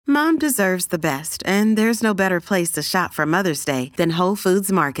Mom deserves the best, and there's no better place to shop for Mother's Day than Whole Foods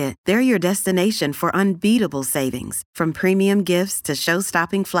Market. They're your destination for unbeatable savings, from premium gifts to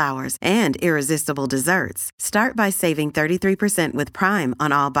show-stopping flowers and irresistible desserts. Start by saving 33% with Prime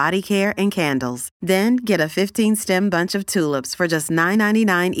on all body care and candles. Then get a 15-stem bunch of tulips for just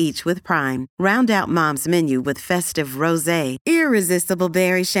 $9.99 each with Prime. Round out Mom's menu with festive rosé, irresistible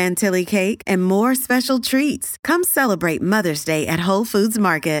berry chantilly cake, and more special treats. Come celebrate Mother's Day at Whole Foods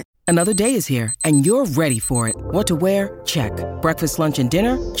Market. Another day is here, and you're ready for it. What to wear? Check. Breakfast, lunch, and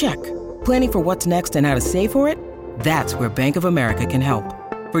dinner? Check. Planning for what's next and how to save for it? That's where Bank of America can help.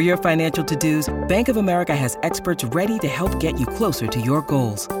 For your financial to-dos, Bank of America has experts ready to help get you closer to your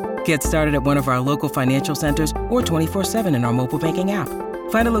goals. Get started at one of our local financial centers or 24/7 in our mobile banking app.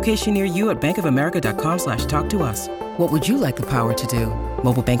 Find a location near you at bankofamerica.com/talktous. What would you like the power to do?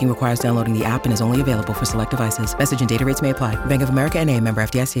 Mobile banking requires downloading the app and is only available for select devices. Message and data rates may apply. Bank of America N.A., member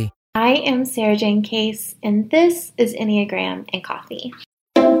FDIC. I am Sarah Jane Case, and this is Enneagram and Coffee.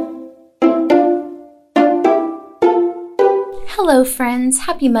 Hello, friends.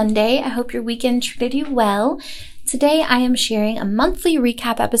 Happy Monday. I hope your weekend treated you well. Today, I am sharing a monthly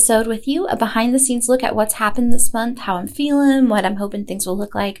recap episode with you, a behind-the-scenes look at what's happened this month, how I'm feeling, what I'm hoping things will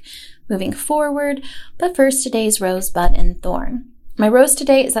look like moving forward. But first, today's Rosebud and Thorn. My rose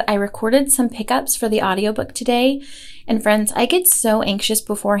today is that I recorded some pickups for the audiobook today. And friends, I get so anxious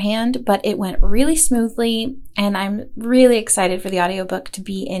beforehand, but it went really smoothly, and I'm really excited for the audiobook to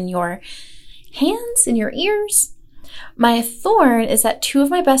be in your hands, in your ears. My thorn is that two of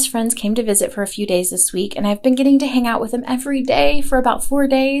my best friends came to visit for a few days this week, and I've been getting to hang out with them every day for about 4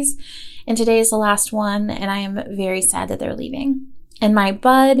 days. And today is the last one, and I am very sad that they're leaving. And my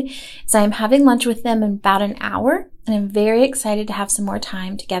bud is I am having lunch with them in about an hour, and I'm very excited to have some more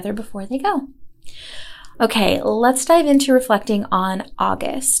time together before they go. Okay, let's dive into reflecting on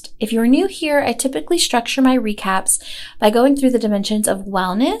August. If you're new here, I typically structure my recaps by going through the dimensions of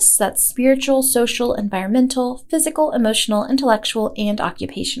wellness, that's spiritual, social, environmental, physical, emotional, intellectual, and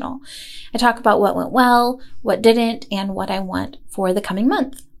occupational. I talk about what went well, what didn't, and what I want for the coming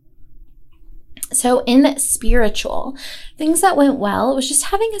month. So in spiritual, things that went well, it was just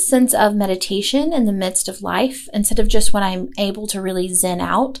having a sense of meditation in the midst of life instead of just when I'm able to really zen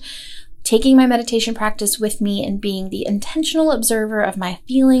out. Taking my meditation practice with me and being the intentional observer of my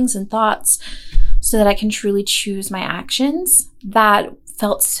feelings and thoughts so that I can truly choose my actions. That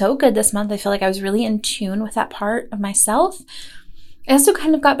felt so good this month. I feel like I was really in tune with that part of myself. I also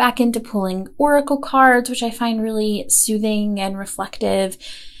kind of got back into pulling oracle cards, which I find really soothing and reflective.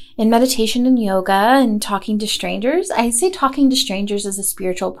 In meditation and yoga and talking to strangers, I say talking to strangers is a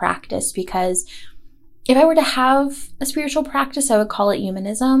spiritual practice because if I were to have a spiritual practice, I would call it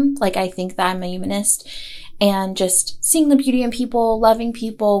humanism. Like, I think that I'm a humanist and just seeing the beauty in people, loving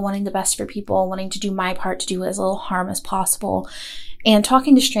people, wanting the best for people, wanting to do my part to do as little harm as possible. And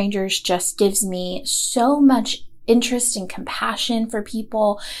talking to strangers just gives me so much interest and compassion for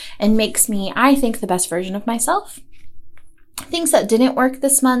people and makes me, I think, the best version of myself. Things that didn't work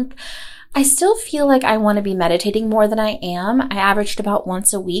this month, I still feel like I want to be meditating more than I am. I averaged about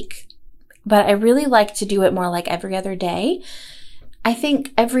once a week, but I really like to do it more like every other day. I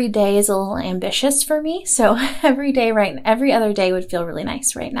think every day is a little ambitious for me, so every other day would feel really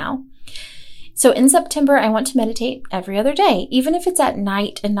nice right now. So in September, I want to meditate every other day, even if it's at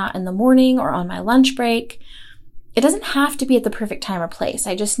night and not in the morning or on my lunch break. It doesn't have to be at the perfect time or place.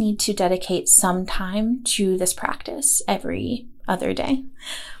 I just need to dedicate some time to this practice every other day.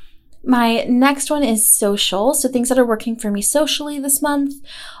 My next one is social. So things that are working for me socially this month.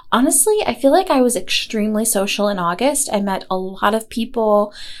 Honestly, I feel like I was extremely social in August. I met a lot of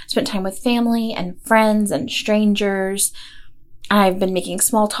people, spent time with family and friends and strangers. I've been making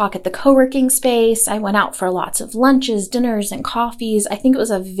small talk at the co-working space. I went out for lots of lunches, dinners, and coffees. I think it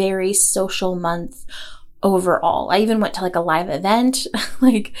was a very social month overall. I even went to like a live event,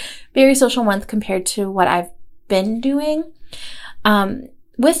 like very social month compared to what I've been doing.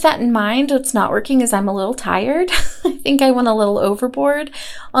 With that in mind, what's not working is I'm a little tired. I think I went a little overboard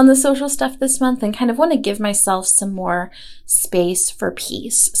on the social stuff this month and kind of want to give myself some more space for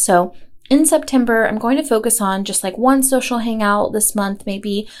peace. So in September, I'm going to focus on just like one social hangout this month,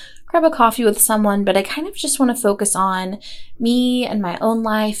 maybe grab a coffee with someone, but I kind of just want to focus on me and my own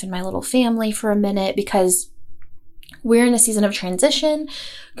life and my little family for a minute because we're in a season of transition,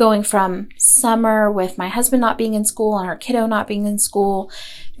 going from summer with my husband not being in school and our kiddo not being in school,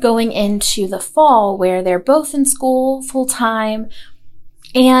 going into the fall where they're both in school full time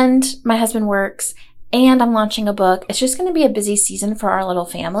and my husband works and I'm launching a book. It's just going to be a busy season for our little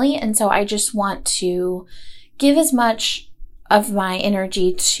family. And so I just want to give as much of my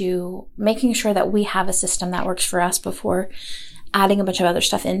energy to making sure that we have a system that works for us before adding a bunch of other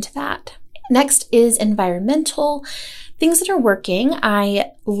stuff into that. Next is environmental. Things that are working.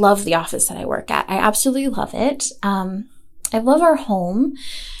 I love the office that I work at. I absolutely love it. I love our home,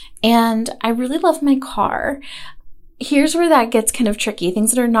 and I really love my car. Here's where that gets kind of tricky.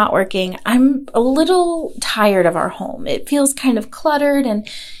 Things that are not working. I'm a little tired of our home. It feels kind of cluttered and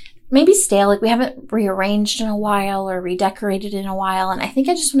maybe stale. Like we haven't rearranged in a while or redecorated in a while. And I think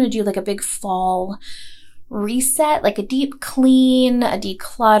I just want to do like a big fall reset, like a deep clean, a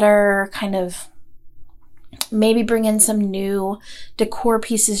declutter, kind of maybe bring in some new decor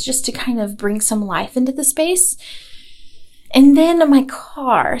pieces just to kind of bring some life into the space. And then my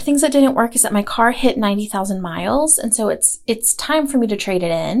car, things that didn't work is that my car hit 90,000 miles. And so it's time for me to trade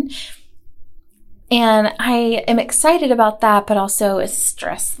it in. And I am excited about that, but also it's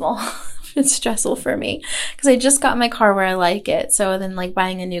stressful. It's stressful for me because I just got my car where I like it. So then like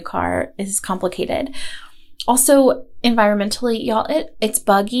buying a new car is complicated. Also, environmentally, y'all, it's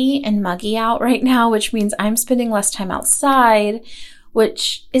buggy and muggy out right now, which means I'm spending less time outside,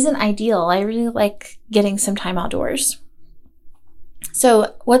 which isn't ideal. I really like getting some time outdoors.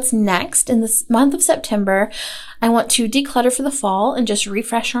 So what's next? In this month of September, I want to declutter for the fall and just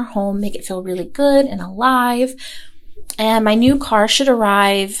refresh our home, make it feel really good and alive. And my new car should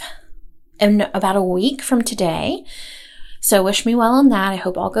arrive in about a week from today. So wish me well on that. I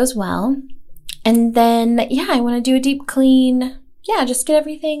hope all goes well. And then, I want to do a deep clean. Just get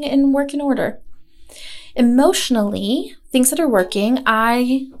everything in working order. Emotionally, things that are working.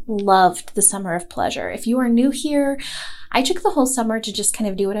 I loved the summer of pleasure. If you are new here, I took the whole summer to just kind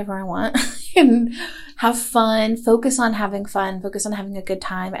of do whatever I want and have fun, focus on having fun, focus on having a good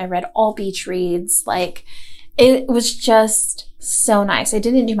time. I read all beach reads. Like, it was just so nice. I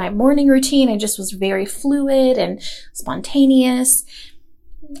didn't do my morning routine. I just was very fluid and spontaneous,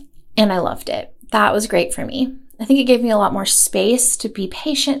 and I loved it. That was great for me. I think it gave me a lot more space to be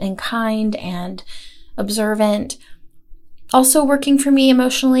patient and kind and observant. Also working for me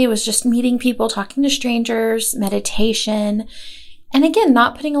emotionally was just meeting people, talking to strangers, meditation, and again,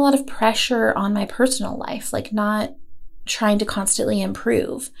 not putting a lot of pressure on my personal life, like not trying to constantly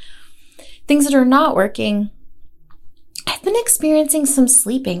improve. Things that are not working, I've been experiencing some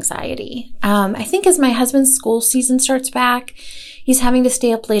sleep anxiety. I think as my husband's school season starts back, he's having to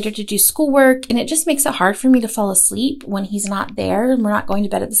stay up later to do schoolwork, and it just makes it hard for me to fall asleep when he's not there and we're not going to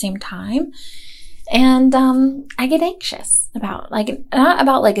bed at the same time. And I get anxious about, not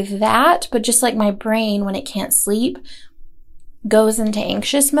about that, but just like my brain, when it can't sleep, goes into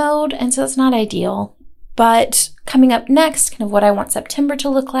anxious mode. And so it's not ideal. But coming up next, kind of what I want September to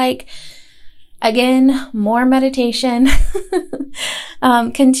look like. Again, more meditation,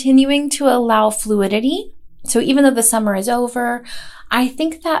 continuing to allow fluidity. So even though the summer is over, I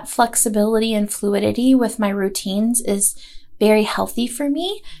think that flexibility and fluidity with my routines is very healthy for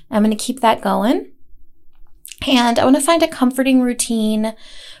me. I'm going to keep that going. And I want to find a comforting routine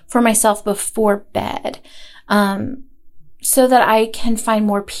for myself before bed, so that I can find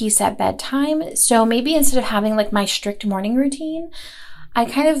more peace at bedtime. So maybe instead of having like my strict morning routine, I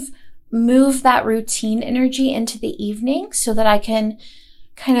kind of move that routine energy into the evening so that I can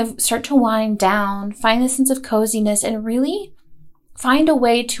kind of start to wind down, find a sense of coziness, and really find a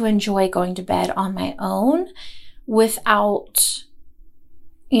way to enjoy going to bed on my own without,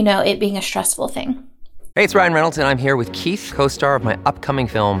 it being a stressful thing. Hey, it's Ryan Reynolds, and I'm here with Keith, co-star of my upcoming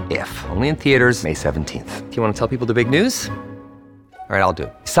film, If, only in theaters May 17th. Do you want to tell people the big news? All right, I'll do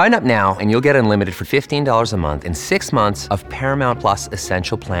it. Sign up now and you'll get unlimited for $15 a month and 6 months of Paramount Plus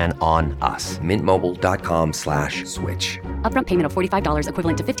Essential Plan on us. MintMobile.com/switch. Upfront payment of $45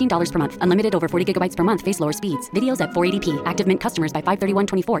 equivalent to $15 per month. Unlimited over 40 gigabytes per month. Face lower speeds. Videos at 480p. Active Mint customers by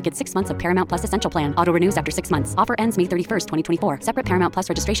 531.24 get 6 months of Paramount Plus Essential Plan. Auto renews after 6 months. Offer ends May 31st, 2024. Separate Paramount Plus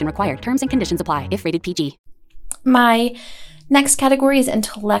registration required. Terms and conditions apply if rated PG. My next category is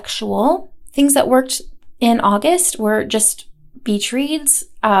intellectual. Things that worked in August were just beach reads.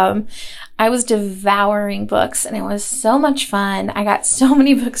 I was devouring books and it was so much fun. I got so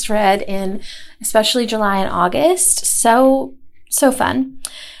many books read in especially July and August. So fun.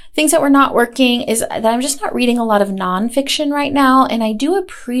 Things that were not working is that I'm just not reading a lot of nonfiction right now. And I do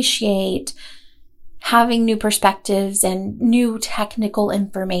appreciate having new perspectives and new technical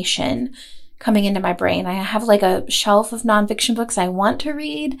information coming into my brain. I have like a shelf of nonfiction books I want to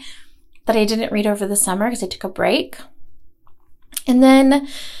read that I didn't read over the summer because I took a break. And then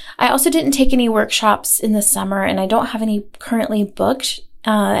I also didn't take any workshops in the summer, and I don't have any currently booked.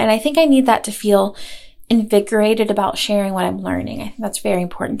 And I think I need that to feel invigorated about sharing what I'm learning. I think that's very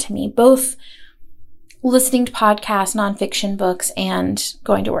important to me, both listening to podcasts, nonfiction books, and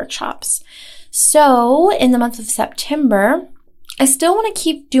going to workshops. So in the month of September, I still want to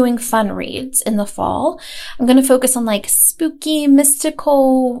keep doing fun reads in the fall. I'm going to focus on like spooky,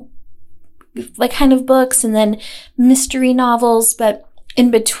 mystical, like kind of books, and then mystery novels. But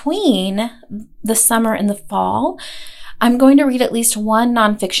in between the summer and the fall, I'm going to read at least one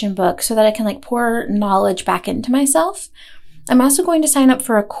nonfiction book so that I can like pour knowledge back into myself. I'm also going to sign up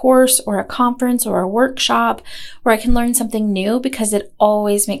for a course or a conference or a workshop where I can learn something new, because it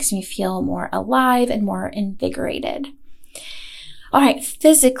always makes me feel more alive and more invigorated. All right,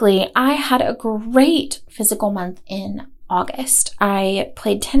 physically, I had a great physical month in August. I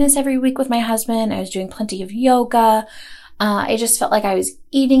played tennis every week with my husband. I was doing plenty of yoga. I just felt like I was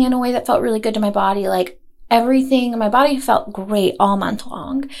eating in a way that felt really good to my body. Like everything, my body felt great all month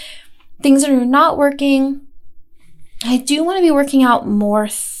long. Things that are not working, I do want to be working out more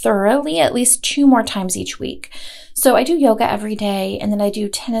thoroughly, at least 2 more times each week. So I do yoga every day, and then I do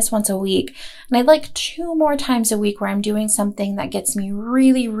tennis once a week. And I'd like 2 more times a week where I'm doing something that gets me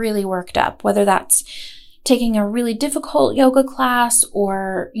really, really worked up, whether that's taking a really difficult yoga class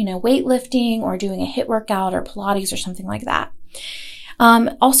or, weightlifting or doing a HIIT workout or Pilates or something like that.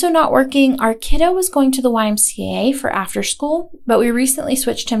 Also not working, our kiddo was going to the YMCA for after school, but we recently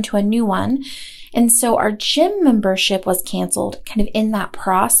switched him to a new one. And so our gym membership was canceled kind of in that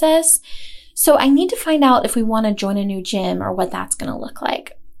process. So I need to find out if we want to join a new gym or what that's going to look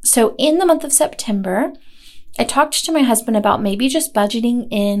like. So in the month of September, I talked to my husband about maybe just budgeting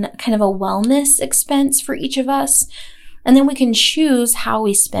in kind of a wellness expense for each of us. And then we can choose how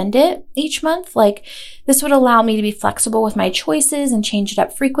we spend it each month. Like this would allow me to be flexible with my choices and change it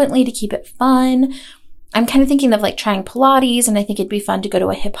up frequently to keep it fun. I'm kind of thinking of like trying Pilates, and I think it'd be fun to go to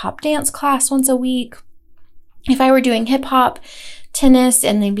a hip hop dance class once a week. If I were doing hip hop, tennis,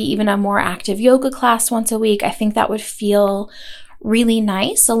 and maybe even a more active yoga class once a week, I think that would feel really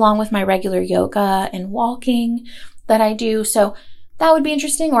nice along with my regular yoga and walking that I do. So that would be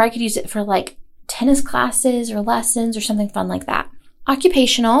interesting, or I could use it for like tennis classes or lessons or something fun like that.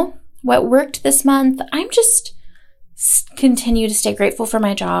 Occupational, what worked this month, I'm just continue to stay grateful for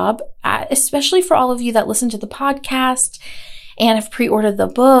my job, especially for all of you that listen to the podcast and have pre-ordered the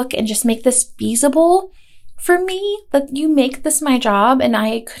book, and just make this feasible for me, that you make this my job, and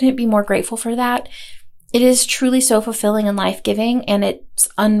I couldn't be more grateful for that. It is truly so fulfilling and life-giving, and it's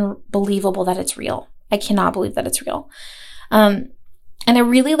unbelievable that it's real. I cannot believe that it's real. And I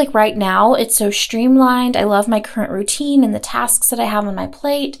really like right now, it's so streamlined. I love my current routine and the tasks that I have on my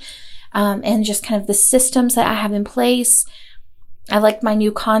plate. And just kind of the systems that I have in place. I like my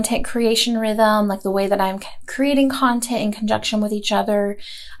new content creation rhythm, like the way that I'm creating content in conjunction with each other.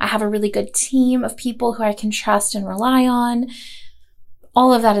 I have a really good team of people who I can trust and rely on.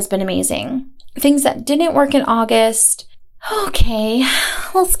 All of that has been amazing. Things that didn't work in August. Okay,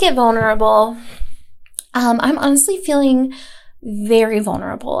 let's get vulnerable. I'm honestly feeling very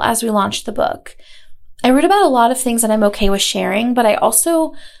vulnerable as we launched the book. I wrote about a lot of things that I'm okay with sharing, but I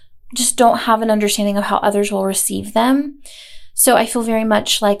also just don't have an understanding of how others will receive them. So I feel very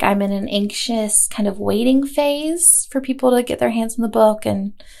much like I'm in an anxious kind of waiting phase for people to get their hands on the book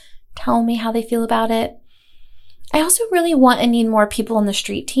and tell me how they feel about it. I also really want and need more people on the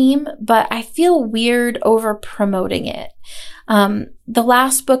street team, but I feel weird over promoting it. The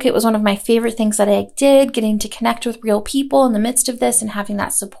last book, it was one of my favorite things that I did, getting to connect with real people in the midst of this and having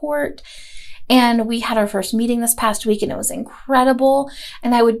that support. And we had our first meeting this past week, and it was incredible.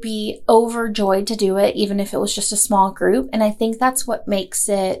 And I would be overjoyed to do it, even if it was just a small group. And I think that's what makes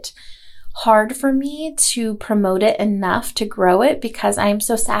it hard for me to promote it enough to grow it, because I am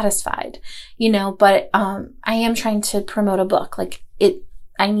so satisfied, but I am trying to promote a book.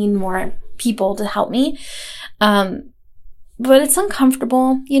 I need more people to help me. But it's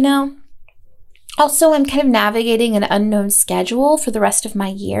uncomfortable, Also, I'm kind of navigating an unknown schedule for the rest of my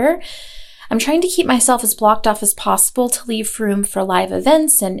year. I'm trying to keep myself as blocked off as possible to leave room for live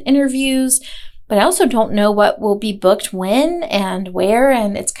events and interviews, but I also don't know what will be booked when and where,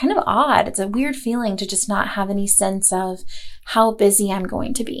 and it's kind of odd. It's a weird feeling to just not have any sense of how busy I'm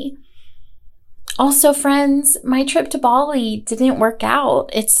going to be. Also, friends, my trip to Bali didn't work out.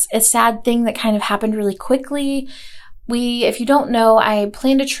 It's a sad thing that kind of happened really quickly. If you don't know, I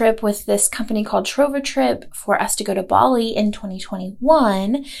planned a trip with this company called Trova Trip for us to go to Bali in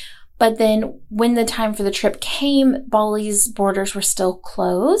 2021. But then when the time for the trip came, Bali's borders were still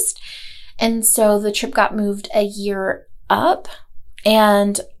closed. And so the trip got moved a year up.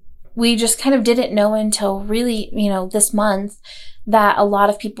 And we just kind of didn't know until really, this month that a lot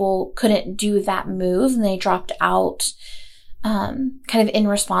of people couldn't do that move, and they dropped out kind of in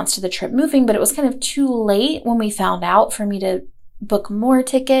response to the trip moving, but it was kind of too late when we found out for me to book more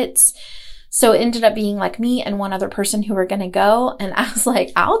tickets. So it ended up being like me and one other person who were going to go. And I was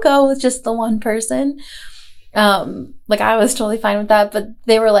like, I'll go with just the one person. Like I was totally fine with that, but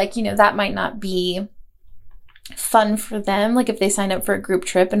they were like, that might not be fun for them. Like if they sign up for a group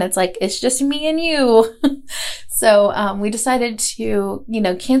trip and it's like, it's just me and you. So, we decided to,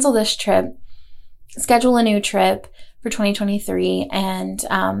 cancel this trip, schedule a new trip for 2023. And,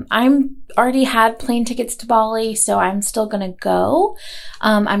 I'm already had plane tickets to Bali, so I'm still going to go.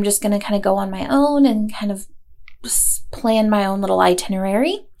 I'm just going to kind of go on my own and kind of plan my own little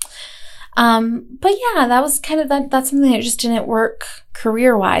itinerary. But yeah, that was kind of that's something that just didn't work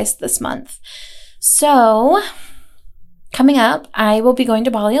career-wise this month. So coming up, I will be going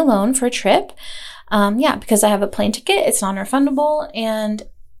to Bali alone for a trip. Because I have a plane ticket, it's non-refundable, and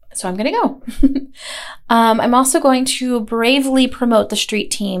so I'm going to go. I'm also going to bravely promote the street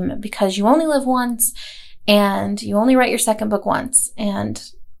team because you only live once and you only write your second book once. And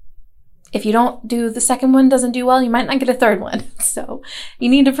if you don't do the second one, doesn't do well, you might not get a third one. So you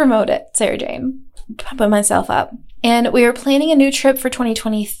need to promote it, Sarah Jane. Pumping myself up. And we are planning a new trip for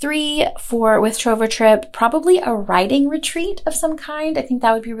 2023 with Trover Trip, probably a writing retreat of some kind. I think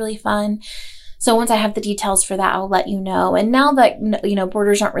that would be really fun. So once I have the details for that, I'll let you know. And now that,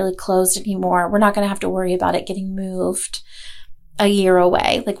 borders aren't really closed anymore, we're not going to have to worry about it getting moved a year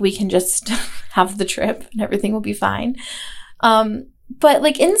away. Like we can just have the trip and everything will be fine. But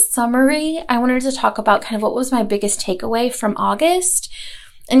like in summary, I wanted to talk about kind of what was my biggest takeaway from August.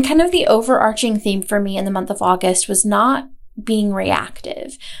 And kind of the overarching theme for me in the month of August was not being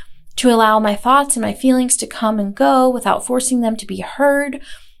reactive, to allow my thoughts and my feelings to come and go without forcing them to be heard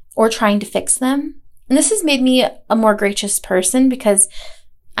or trying to fix them. And this has made me a more gracious person because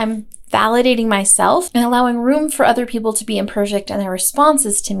I'm validating myself and allowing room for other people to be imperfect in their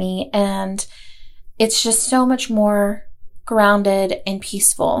responses to me. And it's just so much more grounded and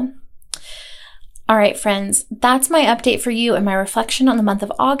peaceful. All right, friends, that's my update for you and my reflection on the month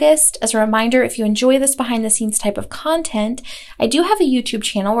of August. As a reminder, if you enjoy this behind the scenes type of content, I do have a YouTube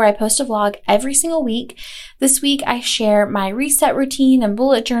channel where I post a vlog every single week. This week, I share my reset routine and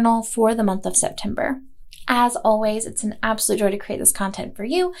bullet journal for the month of September. As always, it's an absolute joy to create this content for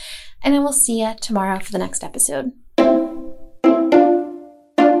you, and I will see you tomorrow for the next episode.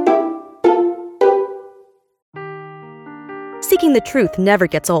 Seeking the truth never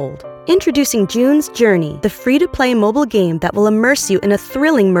gets old. Introducing June's Journey, the free-to-play mobile game that will immerse you in a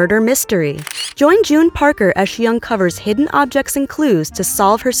thrilling murder mystery. Join June Parker as she uncovers hidden objects and clues to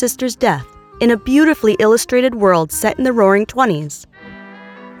solve her sister's death in a beautifully illustrated world set in the Roaring '20s.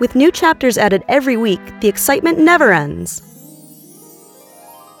 With new chapters added every week, the excitement never ends.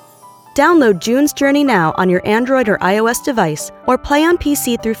 Download June's Journey now on your Android or iOS device, or play on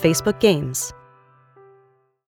PC through Facebook Games.